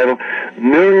book titled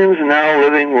 "Millions Now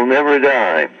Living Will Never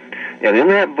Die." And in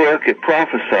that book, it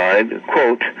prophesied,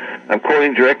 quote, I'm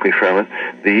quoting directly from it,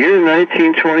 "The year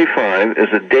 1925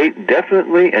 is a date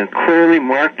definitely and clearly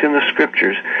marked in the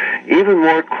Scriptures, even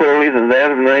more clearly than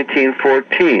that of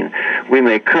 1914. We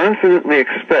may confidently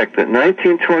expect that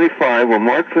 1925 will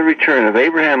mark the return of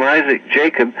Abraham, Isaac,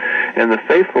 Jacob, and the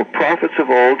faithful prophets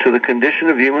of old to the condition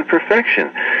of human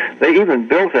perfection." They even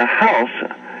built a house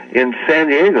in San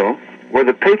Diego where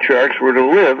the patriarchs were to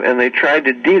live, and they tried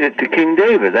to deed it to King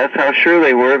David. That's how sure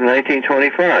they were of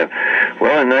 1925.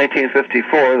 Well, in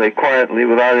 1954, they quietly,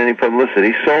 without any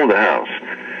publicity, sold the house.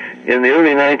 In the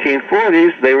early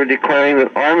 1940s, they were declaring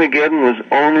that Armageddon was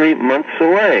only months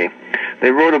away.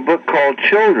 They wrote a book called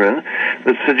Children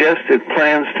that suggested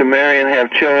plans to marry and have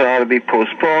children ought to be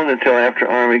postponed until after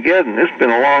Armageddon. It's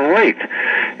been a long wait.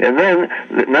 And then,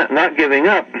 not giving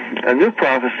up, a new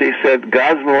prophecy said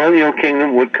God's millennial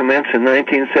kingdom would commence in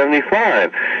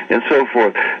 1975, and so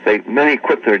forth. Many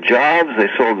quit their jobs, they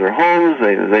sold their homes,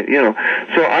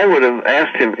 So I would have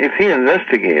asked him, if he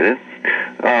investigated,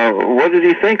 what did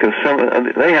he think of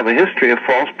they have a history of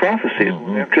false prophecies,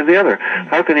 one after the other.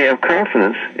 How can he have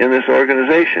confidence in this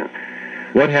organization?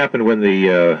 What happened when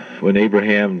when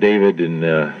Abraham, David, and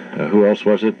who else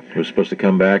was supposed to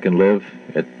come back and live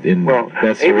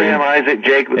Abraham, Isaac,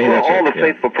 Jacob, all the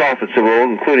faithful prophets of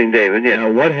old, including David. Yeah. Now,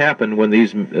 what happened when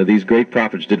these great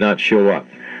prophets did not show up?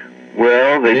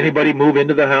 Well, did anybody move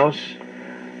into the house?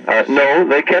 No,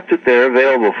 they kept it there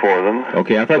available for them.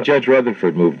 Okay, I thought Judge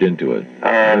Rutherford moved into it.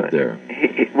 Lived there.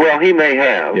 He may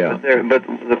have. Yeah. But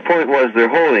the point was they're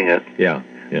holding it. Yeah.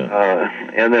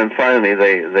 And then finally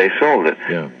they sold it.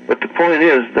 Yeah. But the point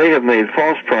is, they have made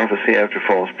false prophecy after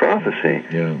false prophecy.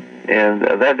 Yeah. And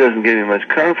that doesn't give you much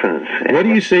confidence. What do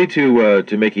you say to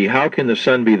Mickey? How can the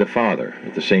Son be the Father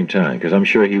at the same time? Because I'm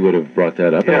sure he would have brought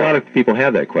that up. Yeah. And a lot of people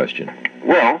have that question.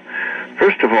 Well,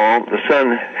 first of all, the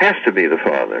Son has to be the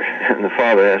Father, and the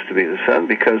Father has to be the Son,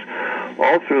 because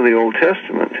all through the Old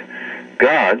Testament,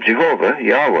 God, Jehovah,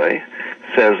 Yahweh,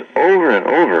 says over and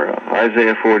over,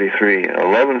 Isaiah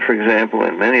 43:11, for example,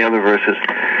 and many other verses,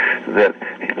 that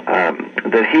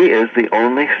He is the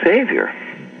only Savior.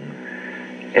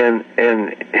 And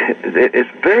it's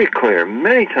very clear.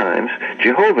 Many times,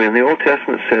 Jehovah in the Old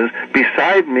Testament says,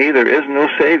 "Beside me there is no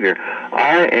Savior.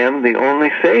 I am the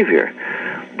only Savior."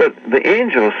 But the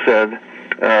angel said,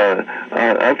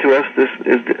 unto us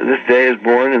this day is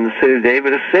born in the city of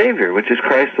David a Savior, which is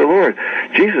Christ the Lord.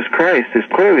 Jesus Christ is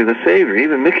clearly the Savior.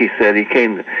 Even Mickey said he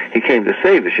came to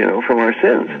save us, from our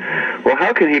sins. Well,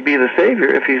 how can he be the Savior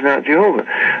if he's not Jehovah?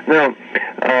 Now,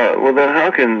 then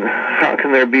how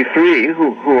can there be three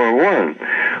who are one?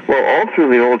 Well, all through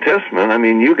the Old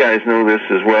Testament, you guys know this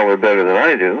as well or better than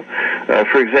I do.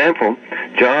 For example,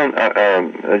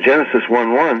 Genesis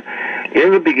 1:1,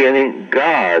 in the beginning,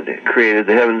 God created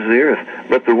the heavens and the earth.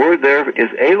 But the word there is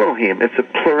Elohim. It's a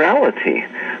plurality.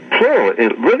 Plural.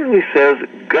 It literally says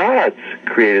gods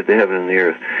created the heaven and the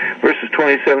earth. Verses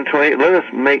 27-28, let us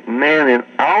make man in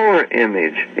our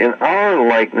image, in our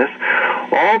likeness.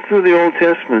 All through the Old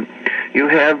Testament, you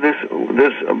have this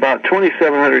about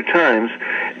 2,700 times,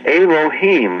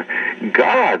 Elohim,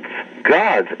 gods,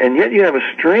 and yet you have a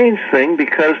strange thing,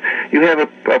 because you have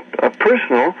a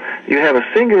personal, you have a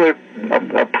singular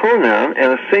a pronoun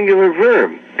and a singular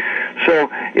verb. So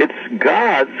it's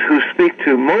gods who speak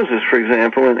to Moses, for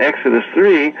example, in Exodus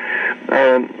 3,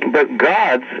 but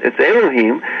gods, it's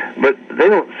Elohim, but they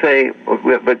don't say,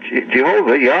 but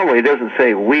Jehovah, Yahweh, doesn't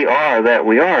say we are that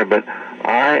we are, but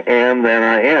I am that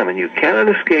I am. And you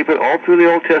cannot escape it. All through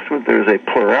the Old Testament, there's a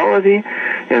plurality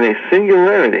and a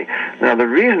singularity. Now, the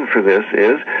reason for this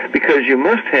is because you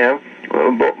must have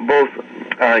both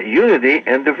unity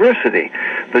and diversity.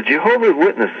 The Jehovah's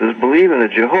Witnesses believe in a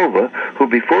Jehovah who,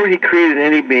 before he created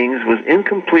any beings, was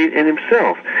incomplete in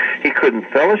himself. He couldn't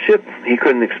fellowship, he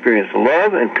couldn't experience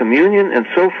love and communion and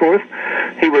so forth.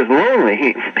 He was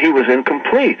lonely. He was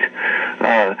incomplete.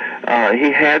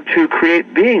 He had to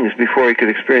create beings before he could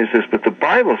experience this. But the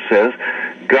Bible says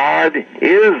God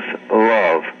is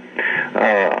love.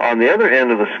 On the other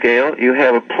end of the scale, you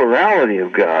have a plurality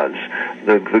of gods.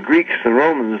 The Greeks, the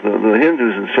Romans, the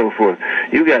Hindus, and so forth.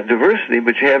 You got diversity,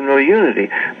 but you have no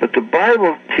unity. But the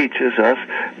Bible teaches us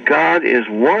God is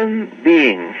one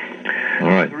being. All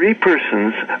right. 3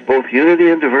 persons, both unity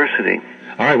and diversity.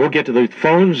 All right, we'll get to the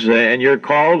phones and your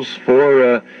calls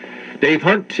for Dave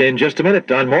Hunt in just a minute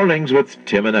on Mornings with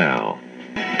Tim and Al.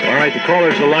 All right, the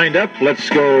callers are lined up. Let's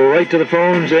go right to the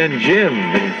phones. And Jim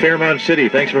in Fairmont City.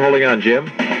 Thanks for holding on,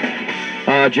 Jim.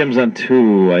 Jim's on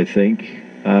 2, I think.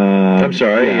 I'm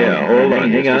sorry. Yeah, hold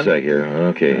on. Hang just on. a sec here.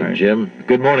 Okay, right. Jim.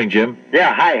 Good morning, Jim.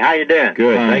 Yeah, hi, how you doing?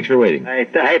 Good. Thanks for waiting. Hey,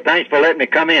 thanks for letting me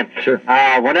come in. Sure.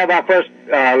 Whenever I first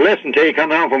listened to you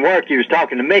coming home from work, you was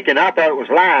talking to Mickey, and I thought it was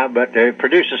live, but the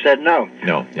producer said no.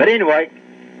 No. But anyway,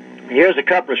 here's a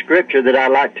couple of scripture that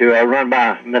I'd like to run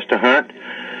by Mr. Hunt.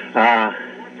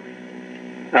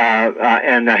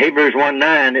 In Hebrews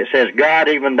 1:9, it says, God,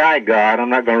 even thy God, I'm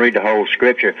not going to read the whole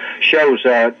scripture, shows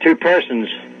 2 persons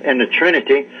in the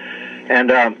Trinity. And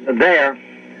there,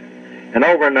 and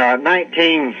over in the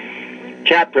 19th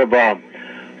chapter of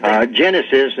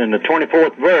Genesis, in the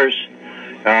 24th verse,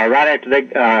 right after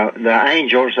the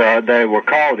angels, they were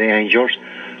called the angels,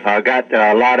 got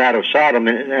Lot out of Sodom,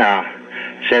 and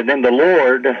said, then the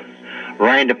Lord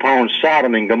rained upon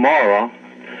Sodom and Gomorrah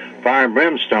fire and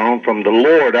brimstone from the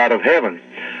Lord out of heaven.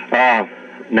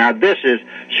 Now this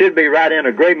should be right in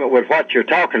agreement with what you're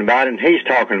talking about and he's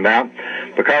talking about,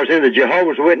 because in the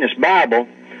Jehovah's Witness Bible,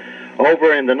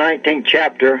 over in the 19th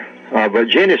chapter of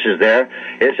Genesis there,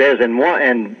 it says,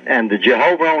 and the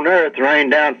Jehovah on earth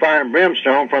rained down fire and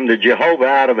brimstone from the Jehovah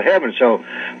out of heaven. So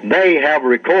they have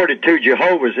recorded 2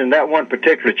 Jehovahs in that one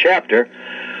particular chapter.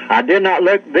 I did not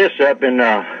look this up in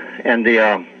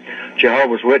the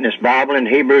Jehovah's Witness Bible in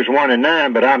Hebrews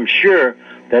 1:9, but I'm sure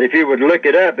that if you would look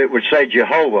it up, it would say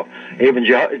Jehovah, even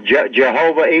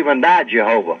Jehovah, even thy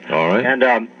Jehovah. All right.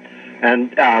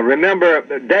 And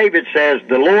remember, David says,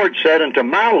 the Lord said unto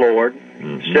my Lord,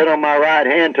 sit on my right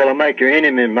hand till I make your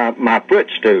enemy my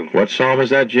footstool. What psalm is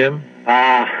that, Jim?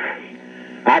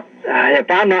 If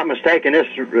I'm not mistaken, it's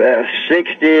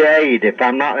 68. If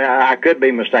I'm not, I could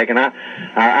be mistaken.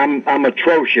 I'm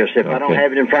atrocious. If I don't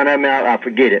have it in front of me, I'll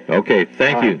forget it. Okay,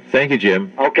 thank you,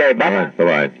 Jim. Okay, bye. All right,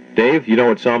 bye. Dave, you know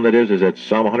what psalm that is? Is that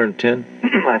Psalm 110?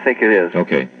 I think it is.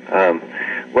 Okay.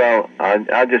 Well,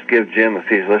 I'll just give Jim, if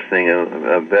he's listening,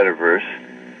 a better verse.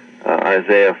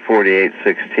 Isaiah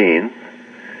 48:16.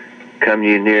 Come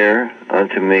ye near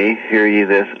unto me, hear ye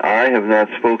this. I have not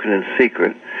spoken in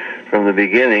secret. From the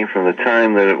beginning, from the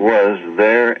time that it was,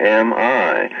 there am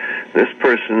I. This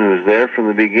person who is there from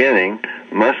the beginning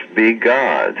must be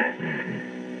God.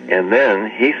 And then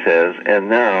he says, and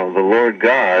now the Lord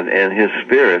God and his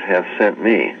Spirit have sent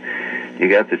me. You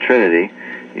got the Trinity.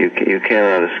 You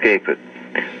cannot escape it.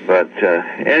 But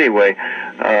anyway,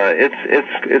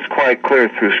 it's quite clear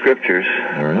through scriptures.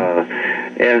 All right.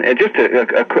 And just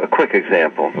a quick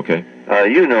example. Okay.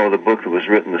 You know the book that was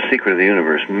written, The Secret of the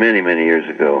Universe, many, many years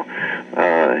ago.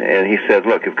 And he said,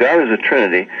 look, if God is a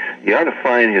Trinity, you ought to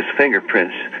find his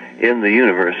fingerprints in the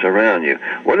universe around you.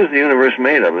 What is the universe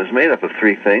made of? It's made up of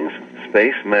 3 things: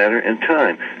 space, matter, and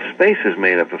time. Space is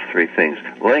made up of 3 things: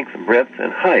 length, breadth,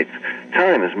 and height.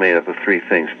 Time is made up of 3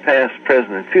 things: past,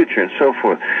 present, and future, and so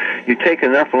forth. You take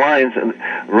enough lines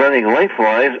running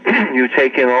lengthwise, you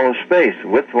take in all the space.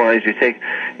 Widthwise, you take...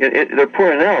 they're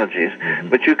poor analogies,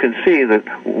 but you can see that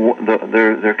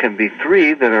there can be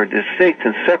 3 that are distinct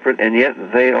and separate, and yet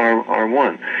they are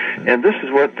one. And this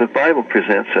is what the Bible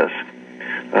presents us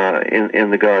in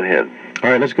the Godhead. All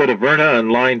right, let's go to Verna on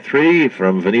line 3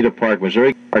 from Veneta Park,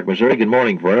 Missouri. Good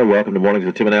morning, Verna. Welcome to Mornings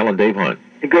with Tim and Al and Dave Hunt.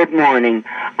 Good morning.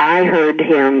 I heard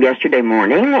him yesterday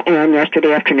morning and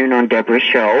yesterday afternoon on Deborah's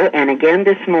show, and again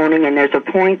this morning, and there's a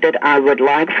point that I would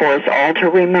like for us all to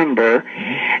remember.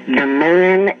 The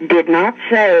man did not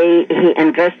say he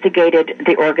investigated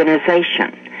the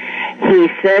organization. He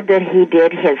said that he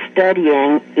did his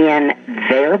studying in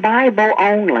their Bible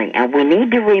only, and we need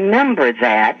to remember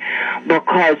that,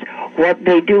 because what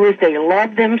they do is they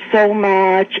love them so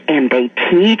much and they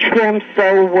teach them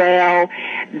so well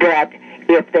that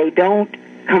if they don't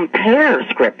compare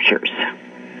scriptures,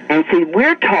 and see,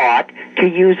 we're taught to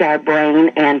use our brain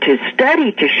and to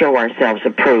study to show ourselves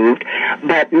approved,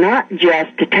 but not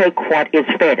just to take what is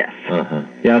fed us.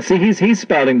 Yeah, see, he's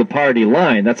spouting the party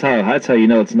line. That's how you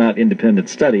know it's not independent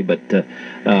study. But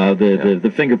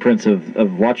the fingerprints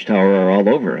of Watchtower are all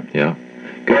over it. Yeah.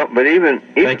 Well, but even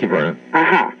thank you, Verna.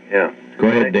 Yeah. Go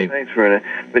ahead, Dave. Thanks, Verna.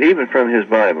 But even from his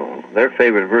Bible, their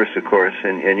favorite verse, of course,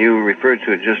 and you referred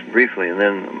to it just briefly and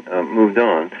then moved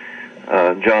on,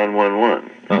 John 1:1.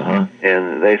 Uh-huh.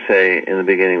 And they say, in the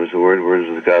beginning was the Word was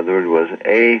with God, the Word was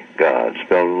a God,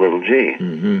 spelled with a little g.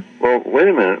 Mm-hmm. Well, wait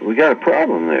a minute, we got a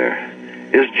problem there.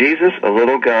 Is Jesus a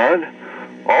little God?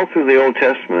 All through the Old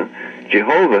Testament,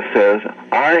 Jehovah says,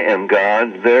 I am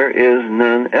God, there is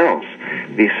none else.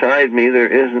 Beside me, there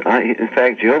isn't. In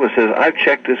fact, Jehovah says, I've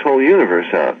checked this whole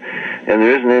universe out, and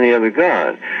there isn't any other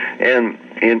God. And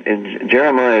in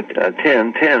Jeremiah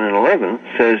 10 and 11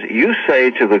 says, you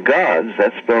say to the gods,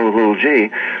 that's spelled with a little g,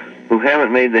 who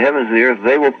haven't made the heavens and the earth,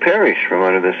 they will perish from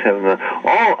under this heaven.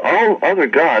 All other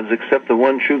gods except the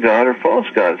one true God are false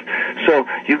gods. So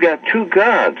you've got two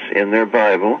gods in their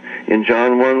Bible in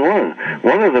John 1:1.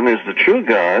 One of them is the true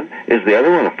God. Is the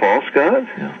other one a false God?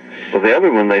 Yeah. Well, the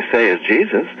other one they say is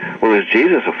Jesus. Well, is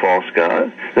Jesus a false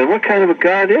God? Then what kind of a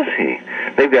God is he?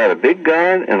 They've got a big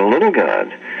God and a little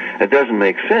God. It doesn't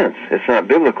make sense. It's not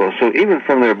biblical. So even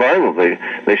from their Bible, they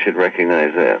should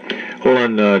recognize that. Hold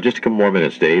on just a couple more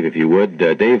minutes, Dave, if you would.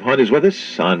 Dave Hunt is with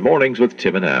us on Mornings with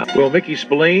Tim and Al. Well, Mickey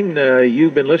Spillane,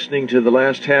 you've been listening to the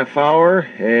last half hour,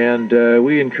 and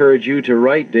we encourage you to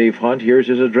write Dave Hunt. Here's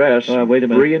his address. Wait a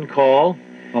minute. Brian Call.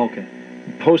 Okay.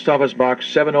 Post Office Box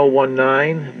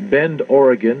 7019, Bend,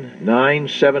 Oregon,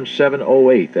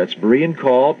 97708. That's Brian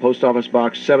Call, Post Office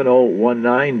Box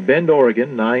 7019, Bend,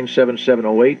 Oregon,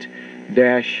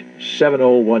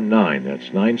 97708-7019. That's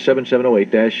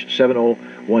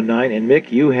 97708-7019. And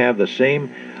Mick, you have the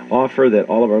same offer that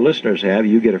all of our listeners have.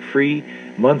 You get a free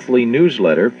monthly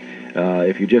newsletter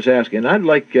if you just ask. And I'd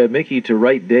like Mickey to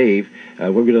write Dave.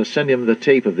 We're going to send him the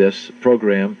tape of this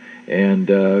program. And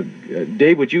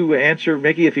Dave, would you answer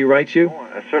Mickey if he writes you? Oh,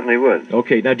 I certainly would.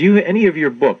 Okay. Now, do you any of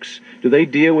your books, do they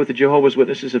deal with the Jehovah's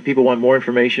Witnesses if people want more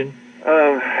information?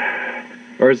 Or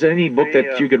is there any book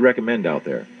that you could recommend out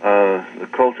there? The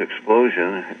Cult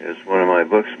Explosion is one of my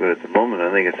books, but at the moment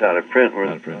I think it's out of print. We're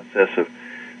in the process of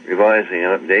revising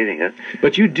and updating it.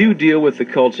 But you do deal with the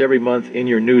cults every month in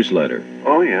your newsletter.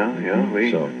 Oh, yeah.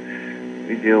 We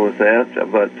deal with that.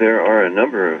 But there are a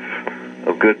number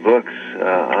of good books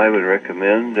I would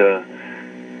recommend.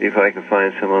 See if I can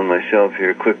find some on my shelf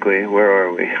here quickly. Where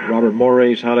are we? Robert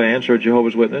Moray's How to Answer a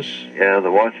Jehovah's Witness. Yeah, the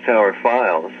Watchtower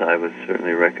Files I would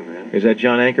certainly recommend. Is that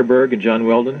John Ankerberg and John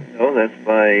Weldon? Oh, that's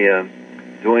by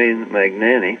Dwayne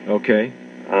Magnani. Okay.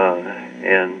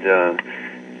 And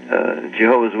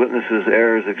Jehovah's Witnesses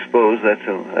Errors Exposed. That's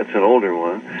an older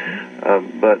one.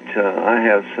 But I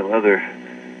have some other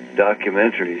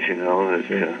documentaries, that...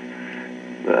 Sure.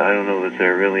 But I don't know that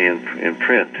they're really in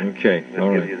print. Okay, all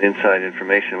right. Give you the inside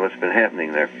information of what's been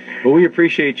happening there. Well, we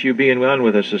appreciate you being on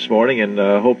with us this morning, and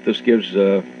hope this gives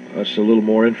us a little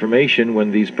more information when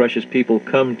these precious people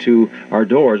come to our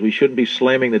doors. We shouldn't be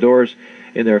slamming the doors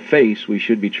in their face. We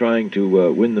should be trying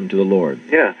to win them to the Lord.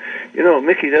 Yeah.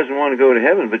 Mickey doesn't want to go to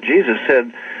heaven, but Jesus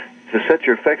said to set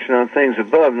your affection on things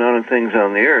above, not on things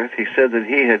on the earth. He said that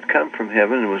he had come from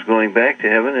heaven and was going back to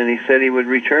heaven, and he said he would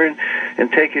return and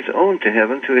take his own to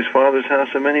heaven, to his Father's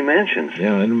house of many mansions.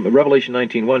 Yeah, and Revelation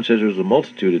 19:1 says there's a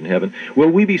multitude in heaven.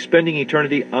 Will we be spending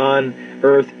eternity on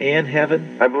earth and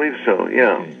heaven? I believe so,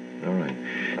 yeah. Okay. All right.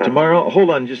 Tomorrow, hold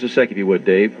on just a sec if you would,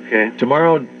 Dave. Okay.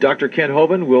 Tomorrow, Dr. Kent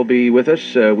Hovind will be with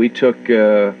us. We took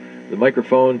the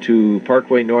microphone to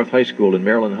Parkway North High School in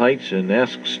Maryland Heights and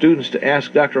asked students to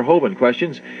ask Dr. Hovind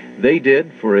questions. They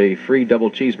did for a free double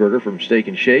cheeseburger from Steak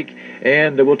and Shake.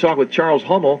 And we'll talk with Charles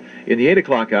Hummel in the 8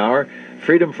 o'clock hour,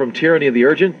 Freedom from Tyranny of the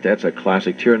Urgent. That's a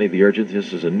classic, Tyranny of the Urgent.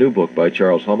 This is a new book by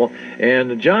Charles Hummel.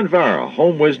 And John Vara,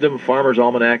 Home Wisdom, Farmer's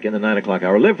Almanac in the 9 o'clock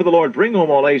hour. Live for the Lord, bring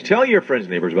home all A's, tell your friends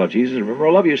and neighbors about Jesus. Remember,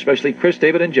 I love you, especially Chris,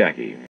 David, and Jackie.